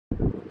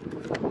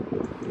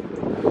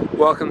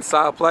Welcome to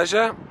Style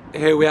Pleasure.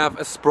 Here we have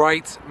a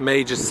Sprite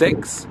Major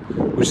 6,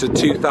 which is a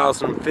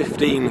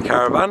 2015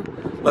 caravan.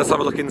 Let's have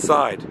a look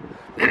inside.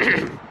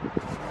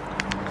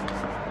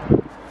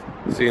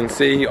 So you can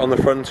see on the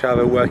front we have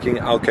a working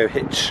Alco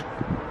hitch.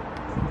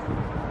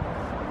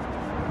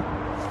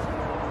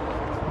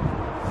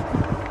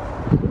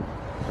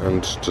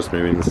 And just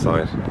moving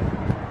inside.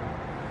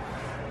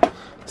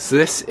 So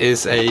this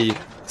is a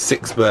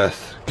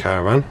 6-berth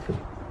caravan.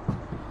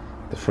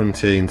 The front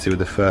here you can see where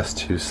the first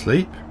two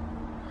sleep.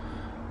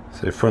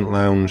 So front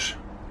lounge,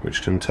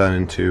 which can turn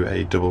into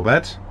a double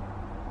bed.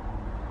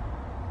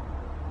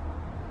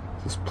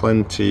 There's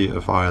plenty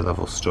of higher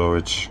level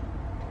storage.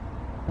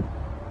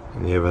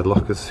 And the overhead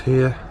lockers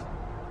here.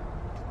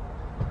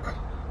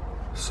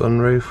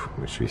 Sunroof,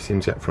 which we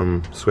seem to get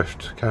from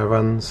Swift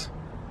caravans.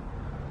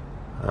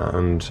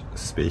 And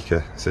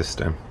speaker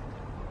system.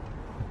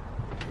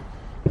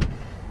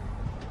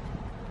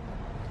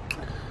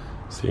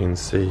 So you can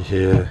see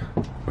here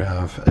we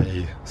have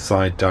a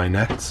side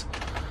dinette.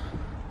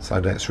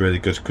 Side dinette's really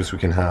good because we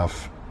can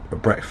have a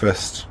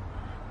breakfast,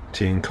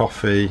 tea and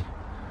coffee,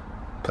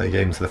 play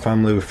games with the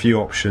family with a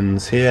few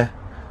options here.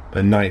 But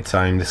at night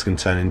time this can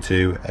turn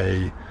into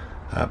a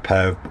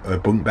pair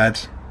of bunk bed.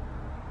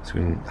 So we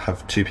can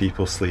have two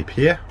people sleep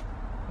here.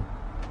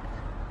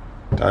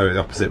 Directly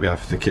opposite we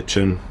have the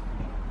kitchen.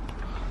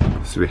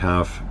 So we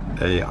have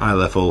a high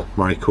level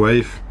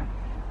microwave.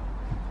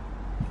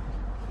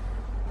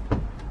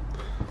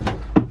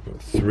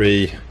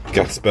 3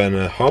 gas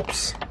burner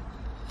hobs.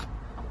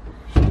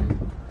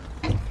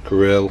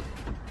 Grill,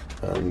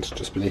 and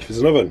just beneath is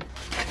an oven.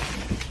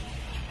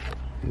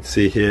 You can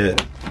see here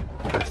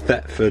a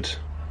Thetford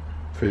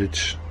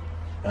fridge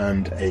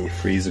and a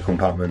freezer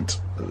compartment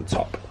at the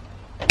top.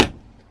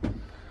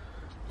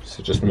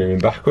 So just moving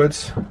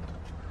backwards,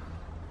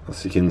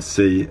 as you can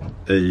see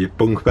a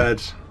bunk bed,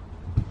 so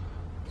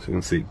you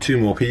can see 2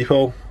 more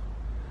people,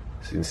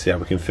 so you can see how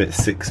we can fit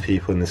 6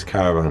 people in this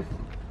caravan.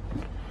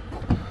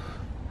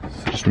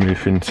 So just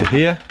move into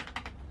here.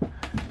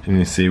 And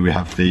you see we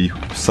have the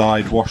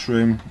side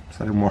washroom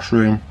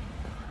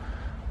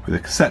with a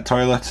cassette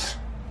toilet,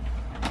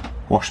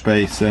 wash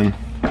basin,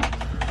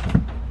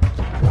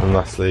 and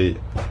lastly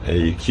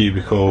a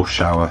cubicle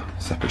shower,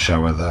 separate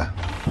shower there.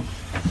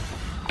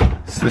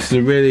 So this is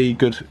a really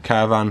good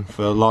caravan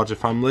for larger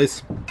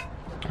families.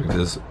 If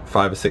there's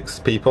 5 or 6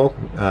 people,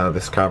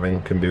 this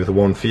caravan can be the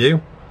one for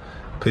you.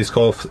 Please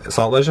call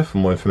Style Pleasure for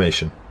more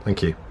information.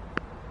 Thank you.